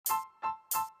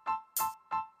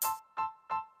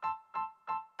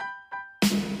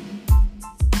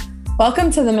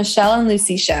Welcome to the Michelle and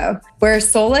Lucy Show. We're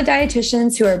Sola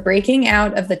dietitians who are breaking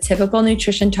out of the typical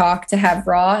nutrition talk to have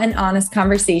raw and honest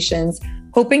conversations,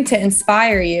 hoping to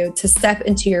inspire you to step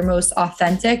into your most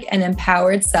authentic and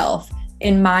empowered self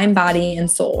in mind, body,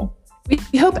 and soul.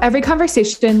 We hope every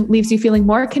conversation leaves you feeling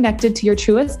more connected to your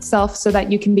truest self so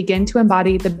that you can begin to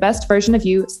embody the best version of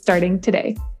you starting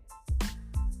today.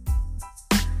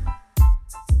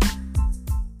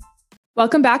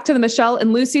 Welcome back to the Michelle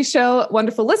and Lucy Show,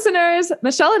 wonderful listeners.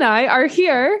 Michelle and I are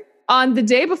here on the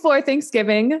day before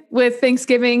Thanksgiving with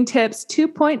Thanksgiving Tips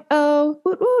 2.0.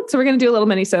 So we're going to do a little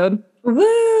mini-sode.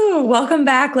 Woo! Welcome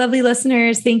back, lovely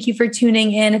listeners. Thank you for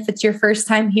tuning in. If it's your first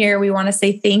time here, we want to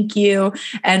say thank you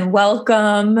and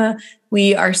welcome.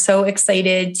 We are so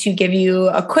excited to give you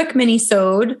a quick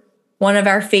mini-sode, one of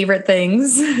our favorite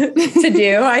things to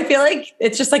do. I feel like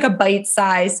it's just like a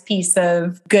bite-sized piece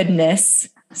of goodness,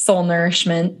 soul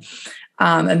nourishment,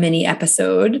 a mini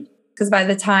episode. Because by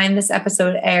the time this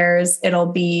episode airs, it'll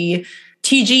be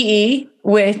TGE,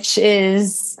 which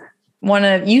is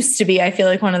used to be, I feel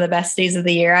like, one of the best days of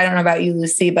the year. I don't know about you,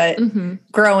 Lucy, but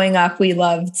growing up, we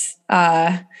loved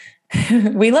having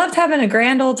a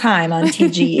grand old time on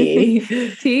TGE.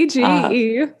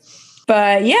 TGE.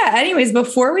 But yeah, anyways,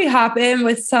 before we hop in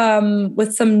with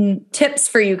some tips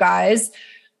for you guys,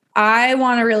 I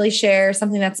want to really share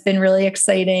something that's been really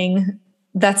exciting,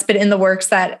 that's been in the works,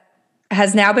 that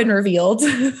has now been revealed.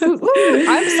 I'm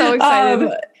so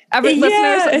excited.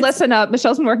 Listeners, listen up.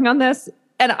 Michelle's been working on this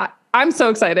and I'm so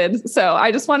excited. So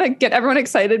I just want to get everyone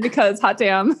excited because hot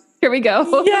damn, here we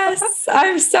go. Yes,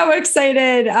 I'm so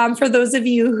excited. For those of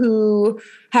you who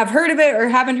have heard of it or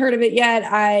haven't heard of it yet,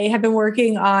 I have been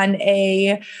working on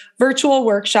a virtual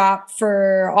workshop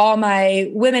for all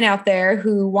my women out there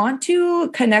who want to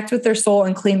connect with their soul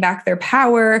and claim back their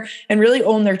power and really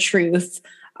own their truth.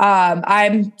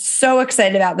 I'm so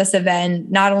excited about this event,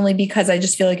 not only because I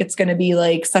just feel like it's going to be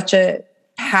like such a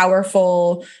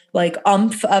powerful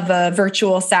oomph of a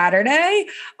virtual Saturday,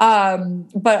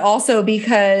 but also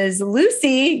because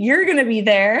Lucy, you're going to be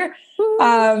there.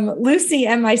 Lucy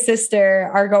and my sister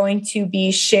are going to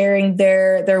be sharing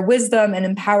their wisdom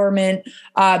and empowerment,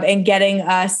 and getting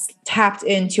us tapped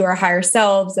into our higher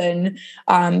selves and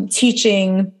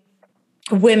teaching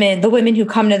the women who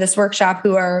come to this workshop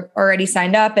who are already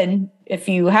signed up. And if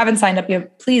you haven't signed up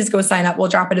yet, please go sign up. We'll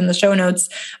drop it in the show notes.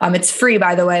 It's free,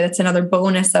 by the way. That's another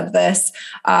bonus of this.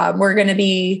 We're going to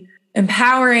be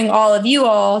empowering all of you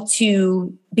all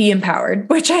to be empowered,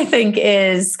 which I think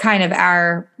is kind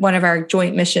of one of our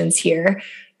joint missions here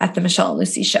at the Michelle and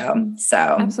Lucy Show. So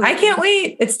absolutely. I can't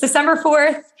wait. It's December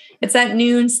 4th. It's at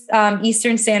noon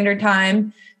Eastern Standard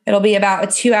Time. It'll be about a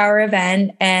 2-hour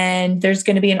event, and there's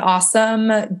going to be an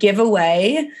awesome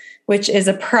giveaway, which is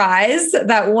a prize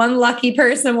that one lucky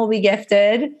person will be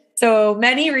gifted. So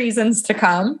many reasons to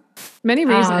come. Many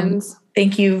reasons.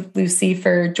 Thank you, Lucy,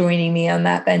 for joining me on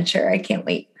that venture. I can't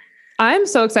wait. I'm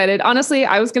so excited. Honestly,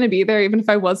 I was going to be there even if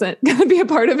I wasn't going to be a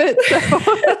part of it. So.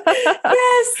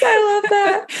 Yes, I love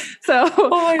that. So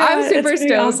I'm super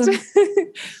stoked. Awesome.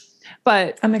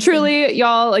 But truly,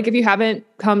 y'all, if you haven't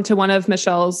come to one of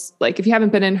Michelle's, if you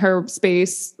haven't been in her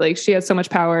space, she has so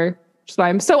much power, which is why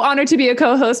I'm so honored to be a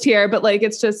co-host here. But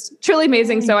it's just truly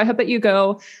amazing. So I hope that you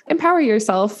go empower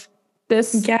yourself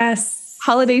this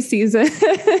holiday season.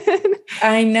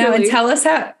 I know. Really. And tell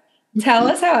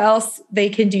us how else they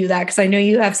can do that, because I know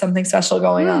you have something special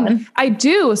going on. I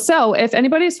do. So if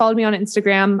anybody's followed me on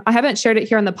Instagram, I haven't shared it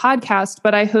here on the podcast,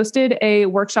 but I hosted a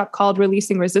workshop called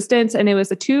Releasing Resistance, and it was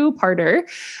a 2-parter.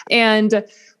 And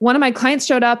one of my clients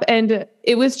showed up, and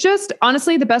it was just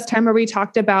honestly the best time where we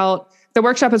talked about, the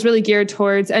workshop was really geared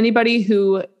towards anybody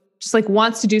who just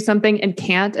wants to do something and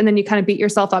can't. And then you kind of beat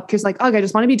yourself up because I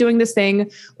just want to be doing this thing,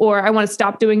 or I want to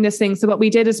stop doing this thing. So what we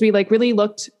did is we really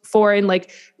looked for and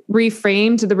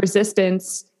reframed the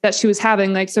resistance that she was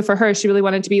having. So for her, she really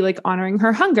wanted to be honoring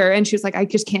her hunger. And she was I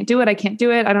just can't do it. I can't do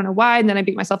it. I don't know why. And then I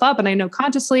beat myself up, and I know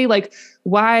consciously,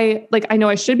 why, I know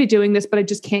I should be doing this, but I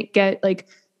just can't get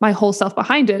my whole self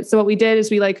behind it. So what we did is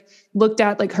we looked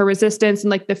at her resistance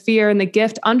and the fear and the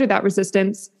gift under that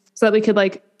resistance, so that we could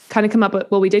kind of come up with,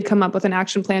 we did come up with an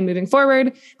action plan moving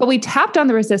forward, but we tapped on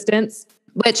the resistance,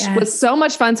 which was so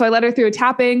much fun. So I led her through a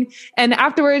tapping, and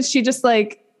afterwards she just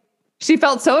she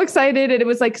felt so excited, and it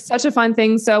was such a fun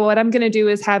thing. So what I'm going to do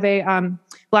is have a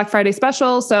Black Friday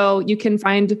special. So you can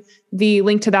find the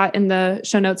link to that in the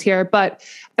show notes here. But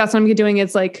that's what I'm doing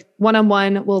is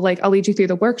one-on-one. I'll lead you through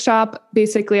the workshop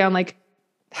basically on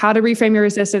how to reframe your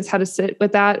resistance, how to sit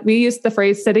with that. We use the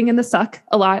phrase sitting in the suck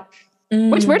a lot,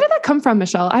 which, where did that come from,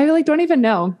 Michelle? I don't even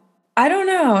know. I don't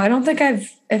know. I don't think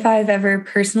if I've ever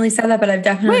personally said that, but I've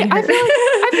definitely heard. I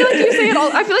feel like you say it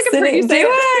all. I feel like I've heard you say it.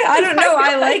 I don't know.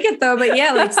 I like it though, but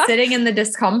yeah, like sitting in the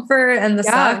discomfort and the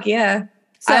suck. Yeah.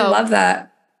 So I love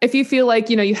that. If you feel like,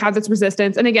 you have this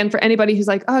resistance, and again, for anybody who's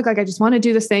like, oh, God, I just want to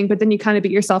do this thing, but then you kind of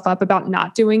beat yourself up about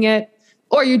not doing it,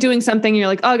 or you're doing something and you're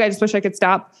like, oh, God, I just wish I could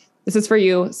stop. This is for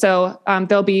you. So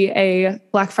there'll be a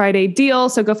Black Friday deal.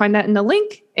 So go find that in the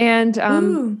link. And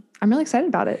I'm really excited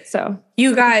about it. So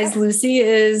you guys, Lucy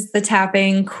is the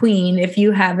tapping queen. If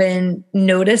you haven't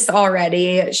noticed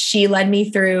already, she led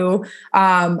me through,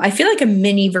 I feel like a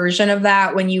mini version of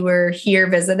that when you were here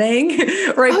visiting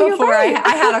right before I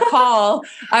had a call.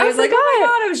 I was like, oh my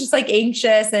God, I was just like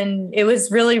anxious, and it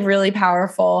was really, really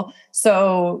powerful.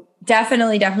 So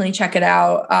definitely check it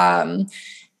out.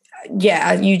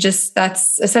 Yeah,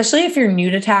 that's especially if you're new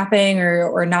to tapping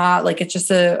or not, like it's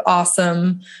an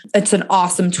awesome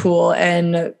tool,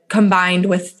 and combined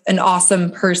with an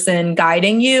awesome person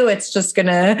guiding you, it's just going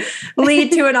to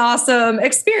lead to an awesome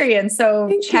experience.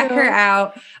 So check her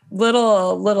out.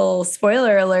 Little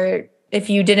spoiler alert. If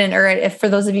you didn't, or if for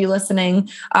those of you listening,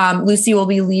 Lucy will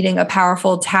be leading a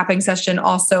powerful tapping session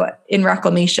also in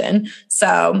Reclamation.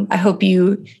 So I hope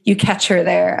you catch her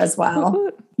there as well.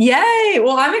 Yay.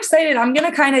 Well, I'm excited. I'm going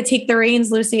to kind of take the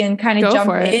reins, Lucy, and kind of jump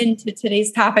into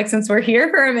today's topic since we're here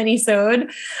for a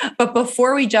mini-sode. But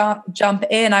before we jump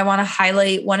in, I want to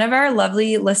highlight one of our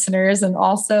lovely listeners and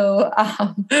also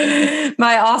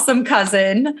my awesome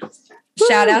cousin. Woo!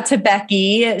 Shout out to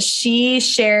Becky. She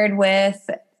shared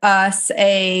with us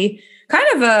a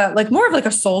kind of more of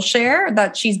a soul share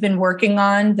that she's been working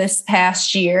on this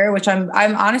past year, which I'm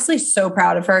honestly so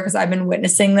proud of her because I've been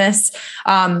witnessing this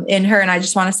in her. And I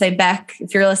just want to say, Beck,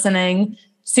 if you're listening,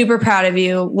 super proud of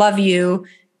you, love you,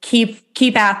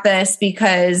 keep at this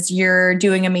because you're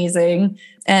doing amazing.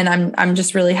 And I'm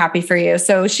just really happy for you.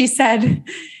 So she said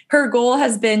her goal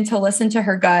has been to listen to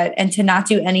her gut and to not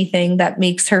do anything that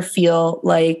makes her feel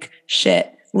like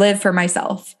shit, live for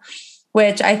myself,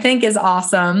 which I think is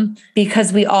awesome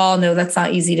because we all know that's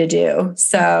not easy to do.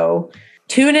 So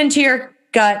tune into your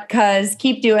gut, because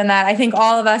keep doing that. I think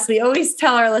all of us, we always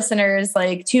tell our listeners,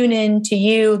 like, tune in to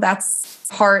you. That's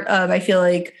part of, I feel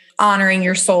like, honoring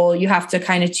your soul. You have to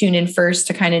kind of tune in first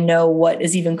to kind of know what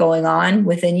is even going on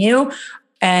within you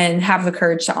and have the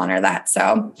courage to honor that.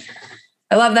 So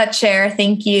I love that share.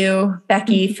 Thank you,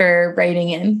 Becky, for writing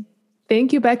in.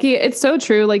 Thank you, Becky. It's so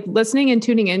true. Like, listening and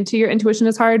tuning into your intuition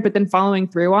is hard, but then following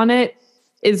through on it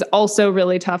is also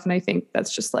really tough. And I think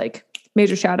that's just like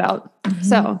major shout out. Mm-hmm.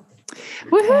 So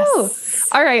woohoo. Yes.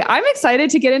 All right. I'm excited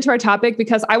to get into our topic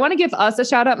because I want to give us a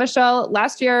shout out, Michelle.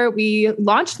 Last year, we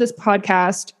launched this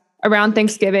podcast around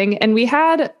Thanksgiving, and we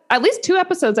had at least 2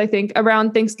 episodes, I think,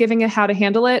 around Thanksgiving and how to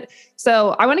handle it. So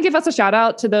I want to give us a shout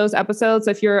out to those episodes.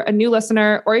 If you're a new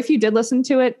listener, or if you did listen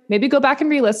to it, maybe go back and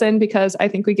re-listen, because I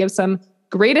think we give some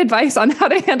great advice on how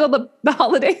to handle the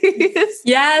holidays.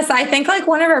 Yes. I think like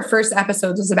one of our first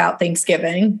episodes was about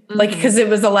Thanksgiving, like, because it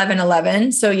was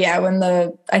 11/11. So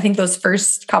yeah, I think those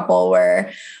first couple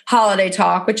were holiday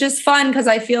talk, which is fun because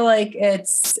I feel like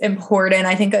it's important.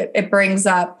 I think it brings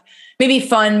up maybe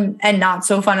fun and not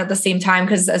so fun at the same time.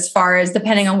 Because as far as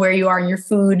depending on where you are in your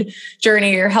food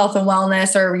journey, your health and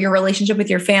wellness, or your relationship with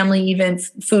your family, even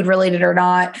food related or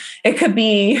not, it could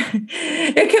be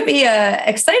a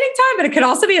exciting time, but it could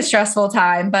also be a stressful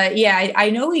time. But yeah, I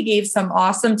know we gave some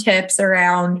awesome tips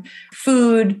around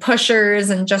food pushers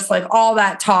and just like all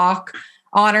that talk,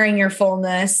 honoring your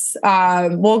fullness.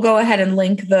 We'll go ahead and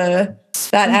link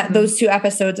those 2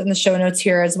 episodes in the show notes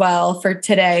here as well for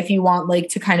today, if you want like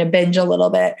to kind of binge a little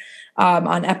bit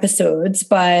on episodes.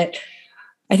 But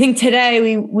I think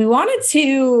today we wanted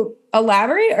to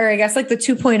elaborate, or I guess like the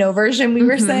 2.0 version we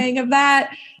were saying of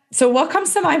that. So what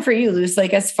comes to mind for you, Luce,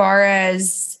 like as far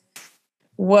as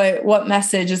what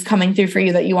message is coming through for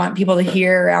you that you want people to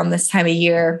hear around this time of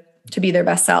year to be their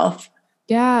best self?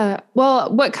 Yeah.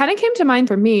 Well, what kind of came to mind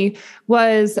for me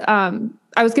was,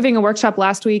 I was giving a workshop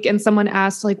last week and someone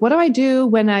asked, like, what do I do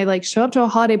when I like show up to a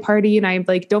holiday party and I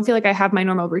like don't feel like I have my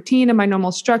normal routine and my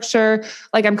normal structure?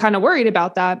 Like, I'm kind of worried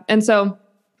about that. And so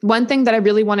one thing that I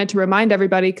really wanted to remind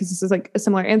everybody, because this is like a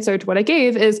similar answer to what I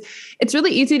gave, is it's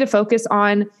really easy to focus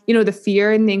on, the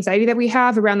fear and the anxiety that we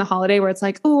have around the holiday, where it's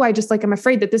like, oh, I'm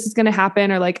afraid that this is going to happen,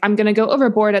 or like, I'm going to go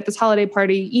overboard at this holiday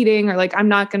party eating, or like, I'm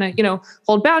not going to,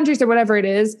 hold boundaries or whatever it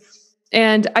is.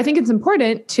 And I think it's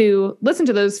important to listen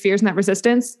to those fears and that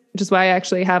resistance, which is why I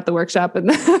actually have the workshop and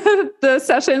the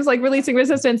sessions, like releasing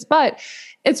resistance. But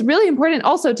it's really important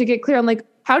also to get clear on like,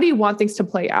 how do you want things to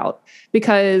play out?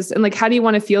 And like, how do you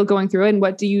want to feel going through it? And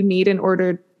what do you need in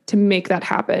order to make that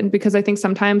happen? Because I think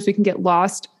sometimes we can get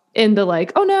lost in the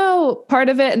like, oh no, part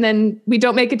of it. And then we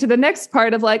don't make it to the next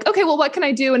part of like, okay, well, what can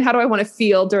I do? And how do I want to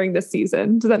feel during this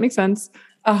season? Does that make sense?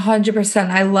 100%.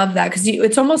 I love that because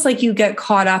it's almost like you get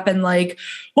caught up in like,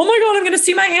 oh my God, I'm going to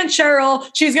see my Aunt Cheryl.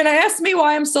 She's going to ask me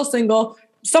why I'm still single.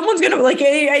 Someone's going to like,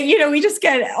 we just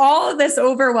get all of this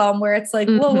overwhelm where it's like,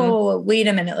 whoa, wait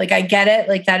a minute. Like, I get it.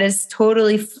 Like, that is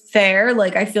totally fair.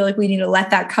 Like, I feel like we need to let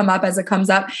that come up as it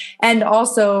comes up. And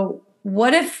also,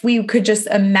 what if we could just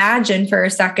imagine for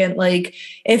a second, like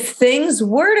if things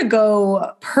were to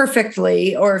go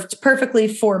perfectly or perfectly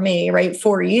for me, right,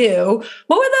 for you,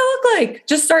 what would that look like?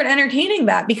 Just start entertaining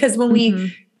that because when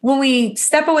we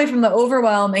step away from the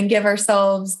overwhelm and give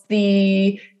ourselves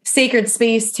the sacred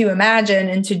space to imagine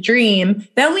and to dream,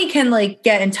 then we can like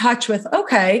get in touch with,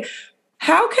 okay,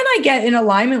 how can I get in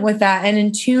alignment with that and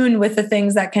in tune with the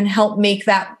things that can help make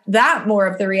that more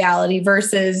of the reality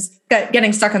versus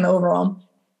getting stuck in the overwhelm?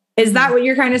 Is that what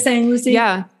you're kind of saying, Lucy?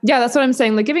 Yeah. Yeah. That's what I'm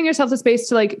saying. Like giving yourself the space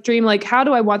to like dream, like, how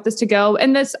do I want this to go?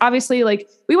 And this obviously like,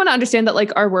 we want to understand that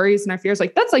like our worries and our fears,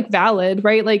 like that's like valid,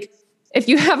 right? Like if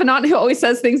you have an aunt who always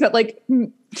says things that like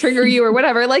trigger you or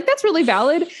whatever, like that's really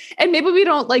valid. And maybe we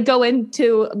don't like go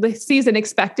into the season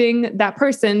expecting that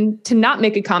person to not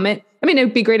make a comment. I mean,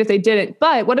 it'd be great if they didn't,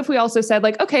 but what if we also said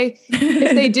like, okay,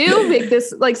 if they do make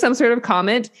this like some sort of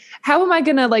comment, how am I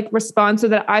going to like respond so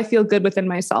that I feel good within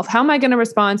myself? How am I going to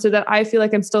respond so that I feel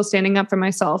like I'm still standing up for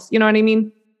myself? You know what I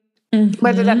mean? Mm-hmm.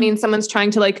 Whether that means someone's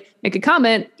trying to like make a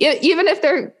comment, even if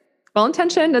they're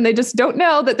well-intentioned and they just don't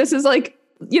know that this is like,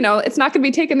 it's not going to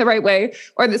be taken the right way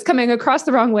or that's coming across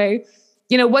the wrong way.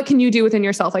 What can you do within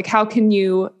yourself? Like, how can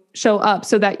you show up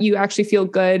so that you actually feel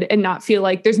good and not feel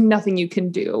like there's nothing you can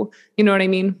do? You know what I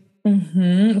mean?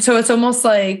 Mm-hmm. So it's almost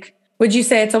like, would you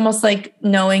say it's almost like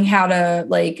knowing how to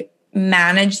like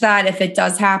manage that if it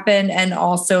does happen and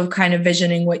also kind of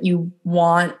visioning what you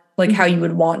want, like how you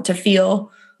would want to feel?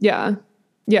 Yeah.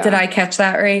 Yeah. Did I catch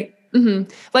that right?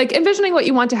 Mm-hmm. Like envisioning what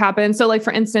you want to happen. So like,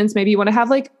 for instance, maybe you want to have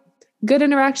like good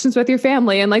interactions with your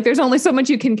family. And like, there's only so much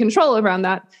you can control around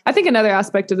that. I think another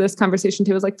aspect of this conversation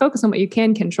too is like focus on what you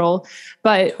can control,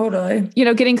 but totally,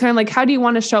 getting kind of like, how do you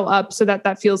want to show up so that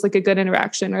that feels like a good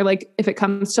interaction? Or like, if it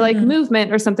comes to like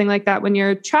movement or something like that, when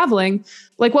you're traveling,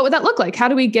 like, what would that look like? How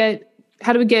do we get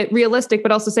realistic,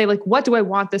 but also say like, what do I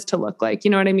want this to look like?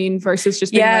 You know what I mean? Versus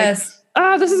just being like,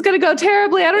 oh, this is going to go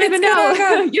terribly. I don't even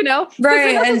know,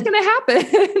 right? What's going to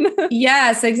happen?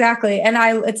 Yes, exactly. And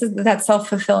it's that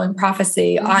self-fulfilling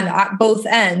prophecy on both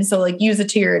ends. So like use it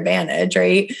to your advantage.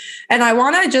 Right. And I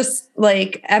want to just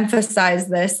like emphasize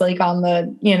this, like on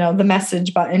the, the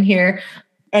message button here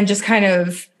and just kind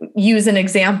of use an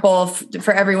example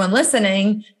for everyone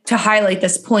listening to highlight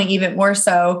this point even more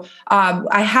so.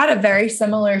 I had a very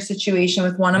similar situation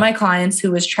with one of my clients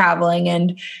who was traveling.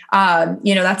 And,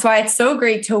 that's why it's so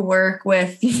great to work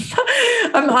with,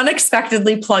 I'm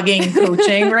unexpectedly plugging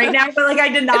coaching right now, but like I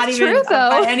did not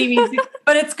by any means,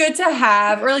 but it's good to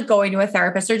have, or like going to a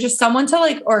therapist or just someone to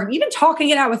like, or even talking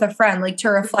it out with a friend, like to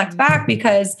reflect back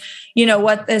because,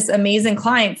 what this amazing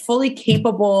client, fully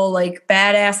capable, like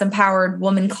badass, empowered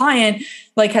woman client,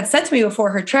 like had said to me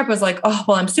before her trip was like, oh,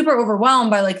 well, I'm super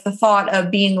overwhelmed by like the thought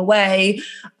of being away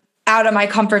out of my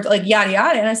comfort, like yada,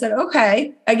 yada. And I said,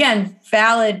 okay, again,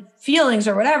 valid feelings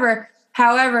or whatever.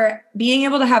 However, being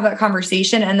able to have that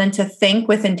conversation and then to think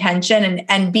with intention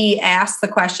and be asked the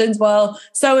questions, well,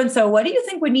 so-and-so, what do you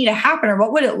think would need to happen or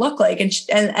what would it look like? And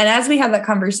as we have that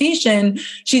conversation,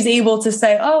 she's able to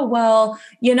say, oh, well,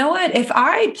 you know what, if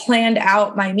I planned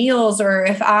out my meals or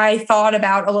if I thought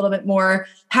about a little bit more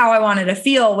how I wanted to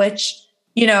feel, which,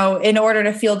 in order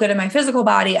to feel good in my physical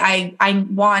body, I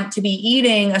want to be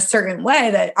eating a certain way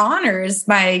that honors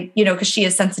my, because she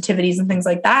has sensitivities and things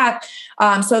like that.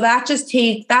 So that's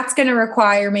going to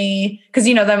require me, because,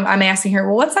 I'm asking her,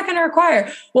 well, what's that going to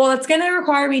require? Well, it's going to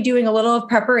require me doing a little of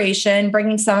preparation,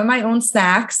 bringing some of my own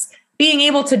snacks, being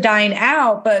able to dine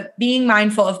out, but being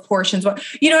mindful of portions.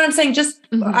 You know what I'm saying? Just,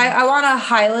 I want to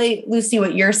highlight, Lucy,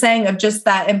 what you're saying of just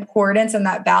that importance and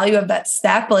that value of that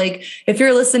step. Like if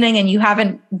you're listening and you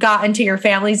haven't gotten to your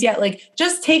families yet, like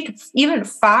just take even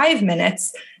 5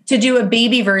 minutes to do a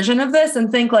baby version of this and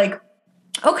think like,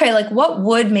 okay, like what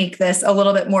would make this a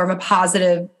little bit more of a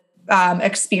positive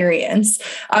experience?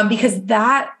 Because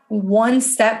that one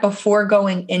step before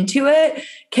going into it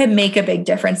can make a big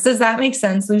difference. Does that make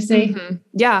sense, Lucy? Mm-hmm.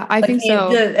 Yeah, I think so.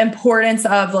 The importance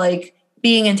of like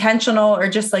being intentional or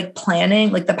just like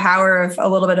planning, like the power of a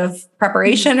little bit of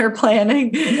preparation or planning,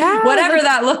 whatever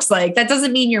that looks like. That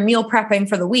doesn't mean you're meal prepping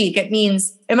for the week. It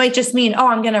might just mean, oh,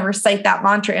 I'm going to recite that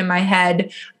mantra in my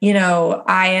head.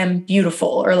 I am beautiful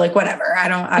or like whatever. I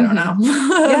don't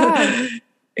know.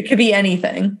 It could be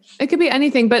anything. It could be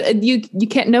anything, but you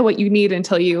can't know what you need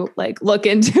until you like look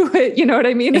into it. You know what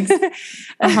I mean?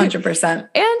 100%.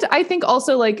 And I think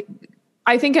also like,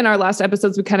 I think in our last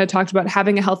episodes, we kind of talked about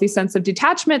having a healthy sense of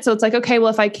detachment. So it's like, okay, well,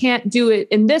 if I can't do it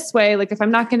in this way, like if I'm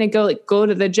not going to go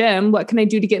to the gym, what can I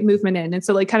do to get movement in? And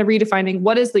so like kind of redefining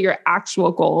what is your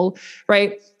actual goal,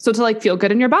 right? So to like feel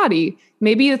good in your body,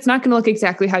 maybe it's not going to look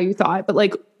exactly how you thought, but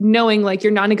like knowing like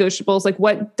your non-negotiables, like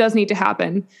what does need to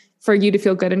happen for you to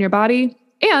feel good in your body.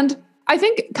 And I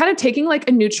think kind of taking like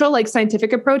a neutral, like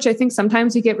scientific approach, I think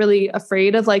sometimes we get really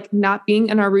afraid of like not being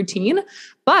in our routine,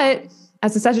 but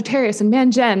as a Sagittarius and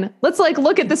man, Jen, let's like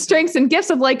look at the strengths and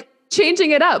gifts of like changing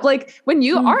it up. Like when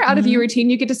you are out of your routine,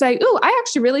 you get to say, "Ooh, I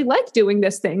actually really like doing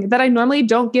this thing that I normally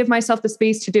don't give myself the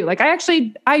space to do." Like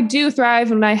I do thrive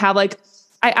when I have like,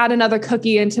 I add another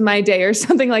cookie into my day or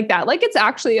something like that. Like it's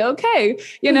actually okay,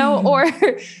 you know,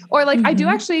 or like I do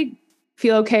actually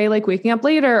feel okay, like waking up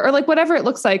later or like whatever it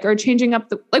looks like, or changing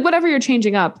up like whatever you're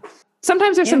changing up.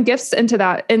 Sometimes there's some gifts into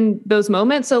that in those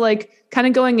moments. So like kind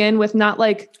of going in with not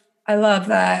like, I love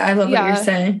that. I love what you're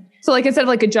saying. So like instead of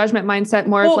like a judgment mindset,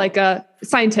 more of like a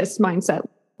scientist mindset,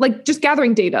 like just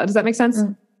gathering data. Does that make sense?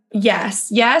 Yes.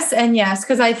 Yes. And yes.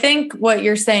 Cause I think what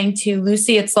you're saying too,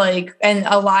 Lucy, it's like, and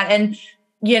a lot, and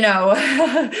you know,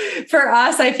 for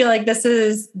us, I feel like this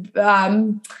is,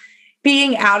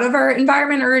 being out of our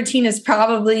environment or routine is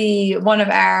probably one of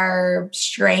our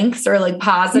strengths or like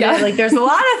positive. Yeah. Like there's a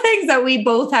lot of things that we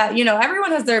both have, you know,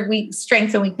 everyone has their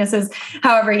strengths and weaknesses.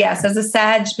 However, yes, as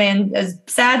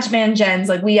Sag man gens,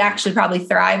 like we actually probably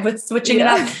thrive with switching it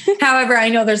up. However, I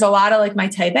know there's a lot of like my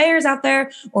type A'ers out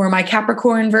there or my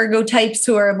Capricorn Virgo types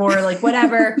who are more like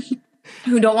whatever.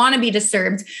 who don't want to be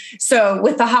disturbed. So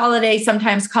with the holiday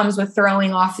sometimes comes with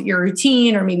throwing off your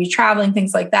routine or maybe traveling,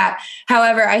 things like that.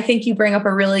 However, I think you bring up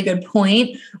a really good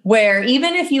point where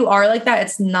even if you are like that,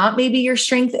 it's not maybe your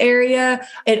strength area.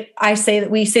 I say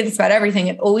that we say this about everything.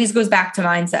 It always goes back to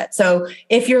mindset. So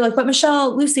if you're like, but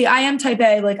Michelle, Lucy, I am type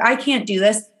A, like I can't do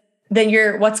this.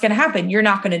 Then what's going to happen? You're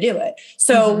not going to do it.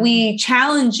 So we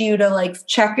challenge you to like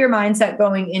check your mindset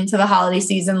going into the holiday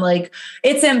season. Like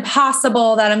it's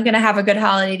impossible that I'm going to have a good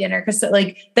holiday dinner. Cause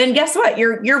like, then guess what?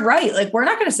 You're right. Like we're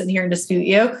not going to sit here and dispute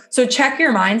you. So check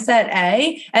your mindset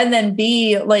A, and then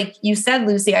B, like you said,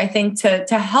 Lucy, I think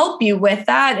to help you with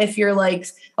that, if you're like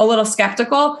a little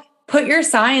skeptical, put your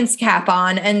science cap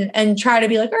on and try to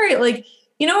be like, all right, like,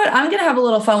 you know what? I'm going to have a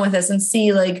little fun with this and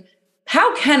see like,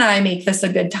 how can I make this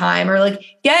a good time? Or like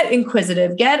get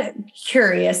inquisitive, get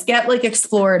curious, get like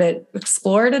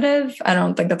explorative. I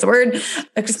don't think that's a word.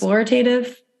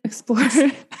 Explorative. I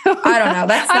don't know.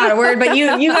 That's not a word, but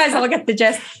you guys all get the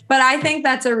gist. But I think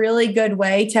that's a really good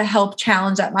way to help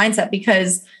challenge that mindset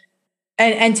because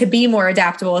and to be more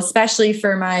adaptable, especially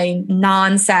for my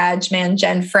non-Sag man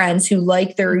gen friends who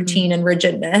like their routine and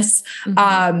rigidness.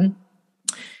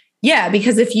 Yeah,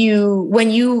 because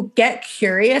when you get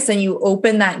curious and you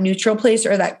open that neutral place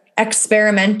or that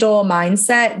experimental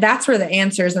mindset, that's where the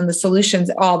answers and the solutions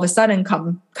all of a sudden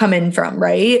come in from,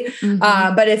 right?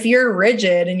 But if you're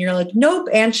rigid and you're like, nope,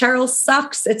 Aunt Cheryl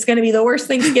sucks, it's going to be the worst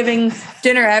Thanksgiving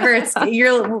dinner ever.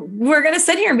 We're going to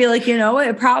sit here and be like, you know,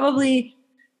 it probably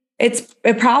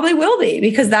will be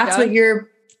because that's what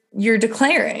you're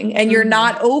declaring, and you're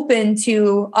not open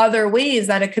to other ways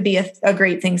that it could be a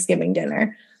great Thanksgiving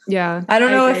dinner. Yeah. I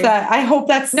don't know if I hope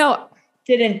that's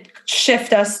didn't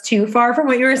shift us too far from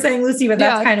what you were saying, Lucy, but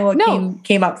that's kind of what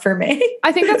came up for me.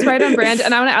 I think that's right on brand.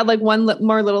 And I want to add like one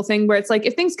more little thing where it's like,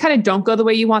 if things kind of don't go the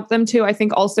way you want them to, I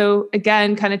think also,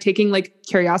 again, kind of taking like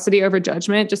curiosity over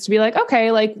judgment, just to be like,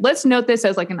 okay, like let's note this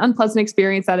as like an unpleasant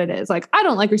experience that it is. Like, I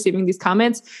don't like receiving these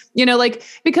comments, you know, like,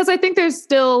 because I think there's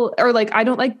still, or like, I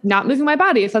don't like not moving my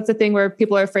body. If that's a thing where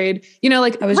people are afraid, you know,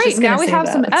 like right now we have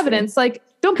some evidence, like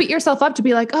don't beat yourself up to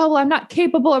be like, oh, well, I'm not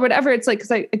capable or whatever. It's like, cause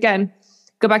again,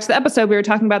 go back to the episode, we were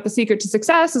talking about the secret to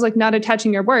success is like not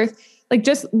attaching your worth. Like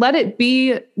just let it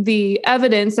be the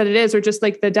evidence that it is, or just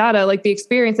like the data, like the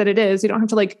experience that it is. You don't have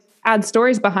to like add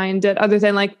stories behind it other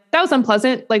than like, that was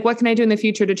unpleasant. Like, what can I do in the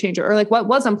future to change it? Or like, what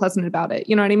was unpleasant about it?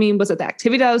 You know what I mean? Was it the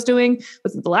activity that I was doing?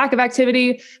 Was it the lack of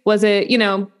activity? Was it, you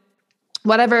know,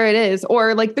 whatever it is,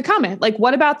 or like the comment, like,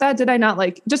 what about that did I not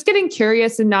like? Just getting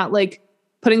curious and not like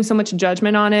putting so much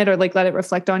judgment on it, or like let it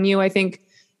reflect on you. I think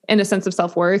in a sense of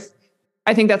self-worth,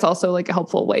 I think that's also like a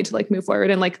helpful way to like move forward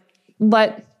and like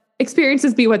let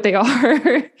experiences be what they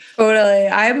are. Totally.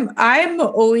 I'm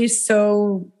always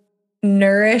so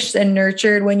nourished and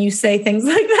nurtured when you say things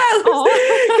like that.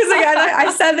 Because again,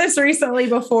 I said this recently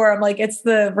before. I'm like, it's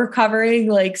the recovering,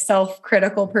 like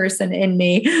self-critical person in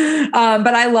me.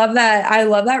 But I love that. I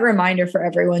love that reminder for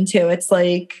everyone too. It's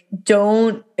like,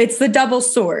 it's the double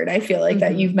sword. I feel like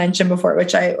that you've mentioned before,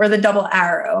 or the double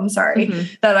arrow, I'm sorry,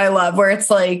 that I love, where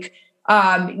it's like,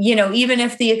 even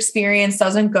if the experience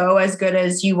doesn't go as good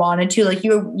as you wanted to, like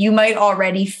you might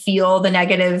already feel the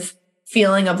negative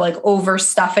feeling of like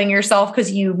overstuffing yourself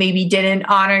because you maybe didn't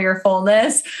honor your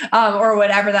fullness, or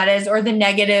whatever that is, or the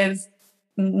negative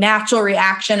natural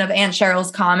reaction of Aunt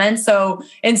Cheryl's comments. So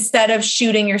instead of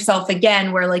shooting yourself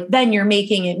again, where like, then you're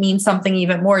making it mean something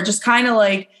even more, just kind of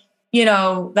like,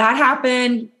 that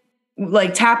happened,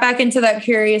 like tap back into that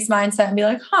curious mindset and be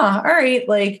like, all right,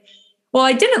 like, well,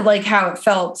 I didn't like how it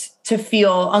felt to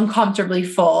feel uncomfortably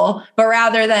full, but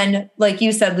rather than, like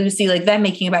you said, Lucy, like then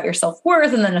making about your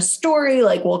self-worth and then a story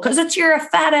like, well, because you're a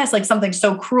fat ass, like something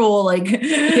so cruel, like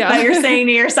that you're saying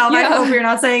to yourself. I hope you're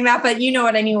not saying that, but you know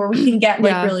what I mean, where we can get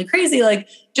like really crazy, like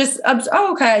just,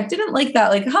 okay, I didn't like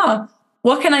that. Like,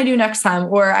 what can I do next time?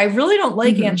 Or I really don't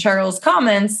like Aunt Cheryl's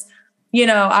comments.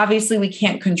 Obviously we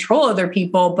can't control other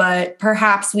people, but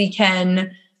perhaps we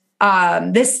can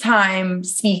this time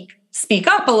speak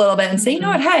up a little bit and say, you know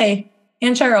what, hey,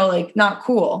 Aunt Cheryl, like not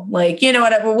cool. Like,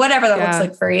 whatever that looks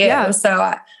like for you. Yeah.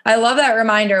 So I love that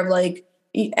reminder of like,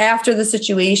 after the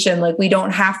situation, like we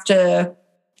don't have to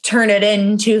turn it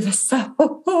into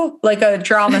like a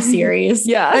drama series.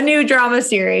 A new drama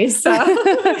series. So.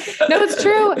 No, it's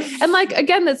true. And like,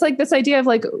 again, it's like this idea of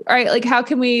like, all right, like how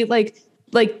can we like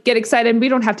get excited? We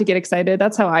don't have to get excited.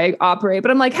 That's how I operate.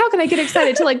 But I'm like, how can I get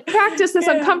excited to like practice this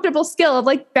uncomfortable skill of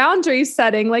like boundary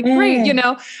setting? Like, great,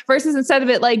 versus instead of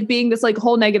it like being this like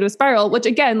whole negative spiral, which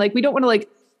again, like we don't want to like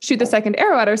shoot the second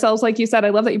arrow at ourselves. Like you said, I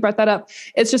love that you brought that up.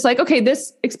 It's just like, okay,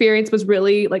 this experience was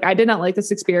really like, I did not like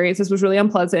this experience. This was really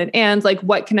unpleasant. And like,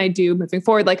 what can I do moving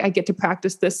forward? Like I get to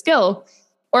practice this skill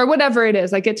or whatever it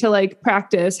is. I get to like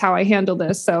practice how I handle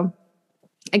this. So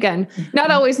again,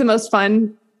 not always the most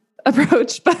fun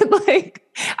approach, but like,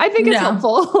 I think it's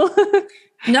helpful.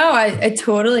 No, it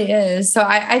totally is. So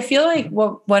I feel like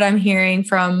what I'm hearing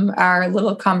from our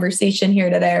little conversation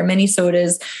here today, our mini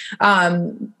sodas,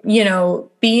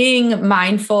 being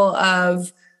mindful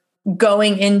of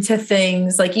going into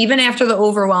things like even after the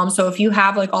overwhelm. So if you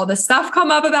have like all this stuff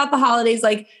come up about the holidays,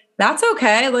 like that's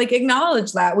okay. Like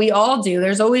acknowledge that. We all do.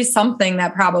 There's always something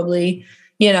that probably,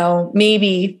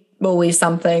 maybe always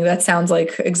something. That sounds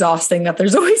like exhausting that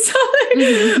there's always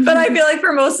something. But I feel like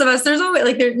for most of us, there's always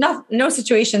like there's no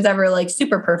situations ever like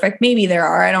super perfect. Maybe there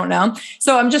are, I don't know.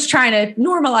 So I'm just trying to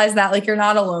normalize that, like you're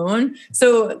not alone.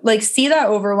 So like see that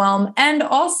overwhelm. And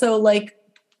also like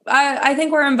I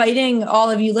think we're inviting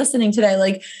all of you listening today,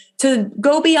 like to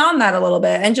go beyond that a little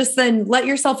bit and just then let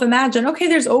yourself imagine, okay,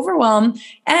 there's overwhelm.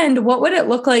 And what would it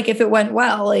look like if it went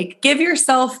well? Like give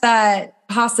yourself that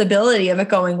possibility of it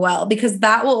going well, because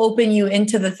that will open you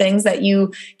into the things that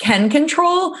you can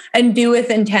control and do with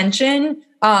intention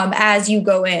as you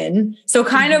go in. So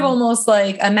kind of almost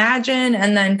like imagine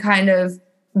and then kind of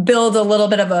build a little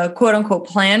bit of a quote unquote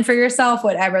plan for yourself,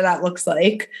 whatever that looks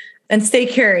like, and stay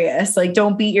curious. Like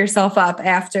don't beat yourself up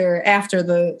after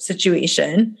the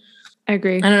situation. I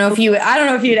agree. I don't know if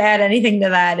you'd add anything to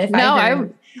that.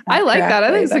 I like that.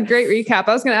 I think it's a great recap.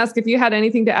 I was going to ask if you had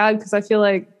anything to add, because I feel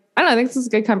like, I don't know, I think this is a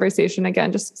good conversation.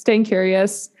 Again, just staying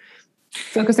curious,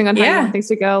 focusing on how you want things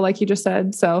to go, like you just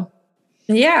said. So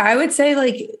yeah, I would say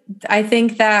like, I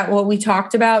think that what we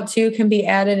talked about too can be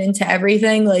added into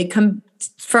everything, like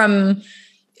from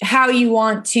how you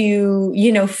want to,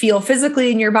 feel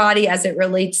physically in your body as it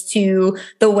relates to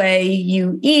the way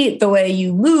you eat, the way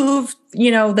you move,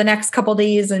 the next couple of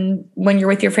days and when you're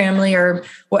with your family or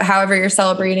however you're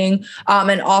celebrating.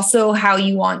 And also how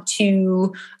you want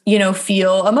to,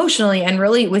 feel emotionally and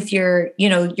relate with your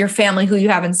family who you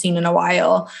haven't seen in a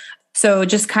while. So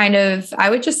just kind of, I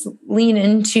would just lean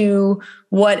into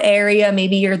what area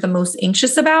maybe you're the most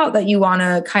anxious about that you want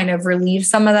to kind of relieve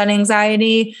some of that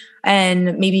anxiety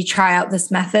and maybe try out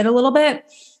this method a little bit.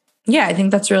 Yeah, I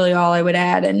think that's really all I would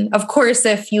add. And of course,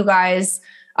 if you guys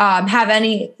have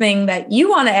anything that you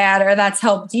want to add or that's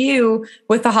helped you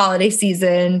with the holiday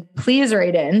season, please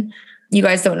write in. You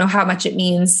guys don't know how much it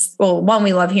means. Well, one,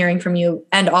 we love hearing from you.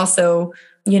 And also,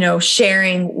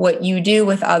 sharing what you do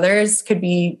with others could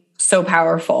be so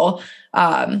powerful.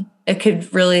 It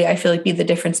could really, I feel like, be the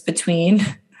difference between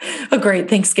a great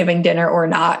Thanksgiving dinner or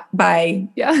not by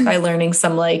learning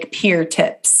some like peer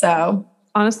tips. So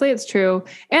honestly, it's true.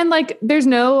 And like, there's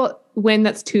no win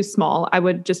that's too small. I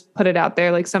would just put it out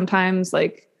there. Like sometimes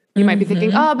like You might be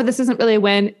thinking, oh, but this isn't really a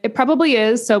win. It probably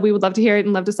is. So we would love to hear it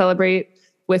and love to celebrate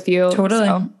with you. Totally.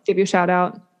 So give you a shout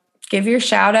out. Give your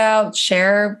shout out,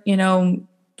 share,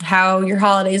 how your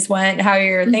holidays went, how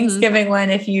your Thanksgiving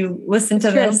went, if you listen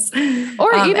to this.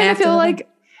 Or even if you're like,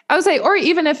 I would say, or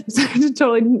even if, sorry, I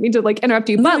totally need to like interrupt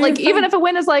you, but like, even if a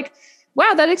win is like,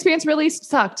 wow, that experience really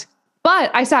sucked, but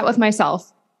I sat with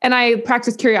myself and I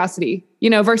practiced curiosity,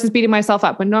 versus beating myself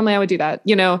up when normally I would do that,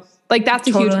 like that's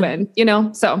a huge win,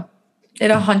 so. It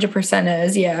 100%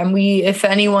 is. Yeah. And if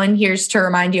anyone here's to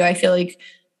remind you, I feel like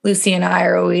Lucy and I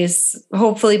are always,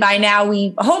 hopefully by now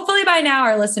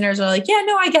our listeners are like, yeah,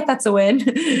 no, I get that's a win.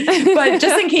 But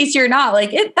just in case you're not, like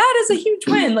that is a huge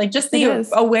win. Like just the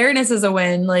awareness is a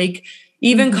win. Like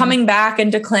even coming back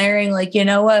and declaring like, you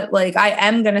know what, like I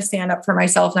am going to stand up for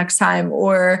myself next time,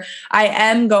 or I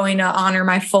am going to honor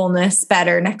my fullness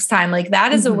better next time. Like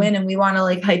that is a win. And we want to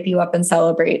like hype you up and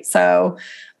celebrate. So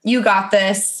you got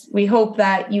this. We hope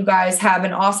that you guys have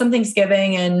an awesome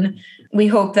Thanksgiving, and we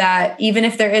hope that even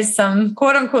if there is some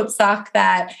quote unquote suck,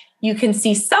 that you can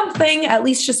see something, at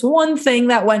least just one thing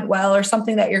that went well or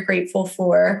something that you're grateful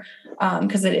for.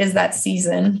 Because it is that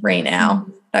season right now,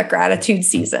 that gratitude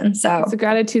season. So it's a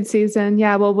gratitude season.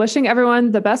 Yeah. Well, wishing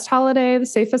everyone the best holiday, the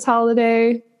safest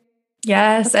holiday.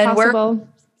 Yes. And possible.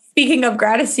 Speaking of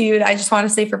gratitude, I just want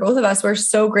to say for both of us, we're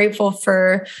so grateful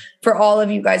for all of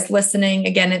you guys listening.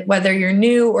 Again, whether you're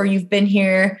new or you've been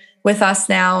here with us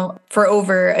now for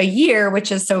over a year, which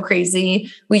is so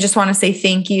crazy. We just want to say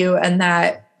thank you and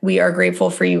that we are grateful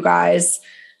for you guys.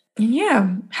 And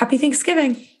yeah, happy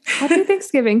Thanksgiving. Happy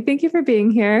Thanksgiving. Thank you for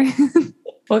being here.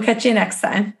 We'll catch you next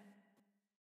time.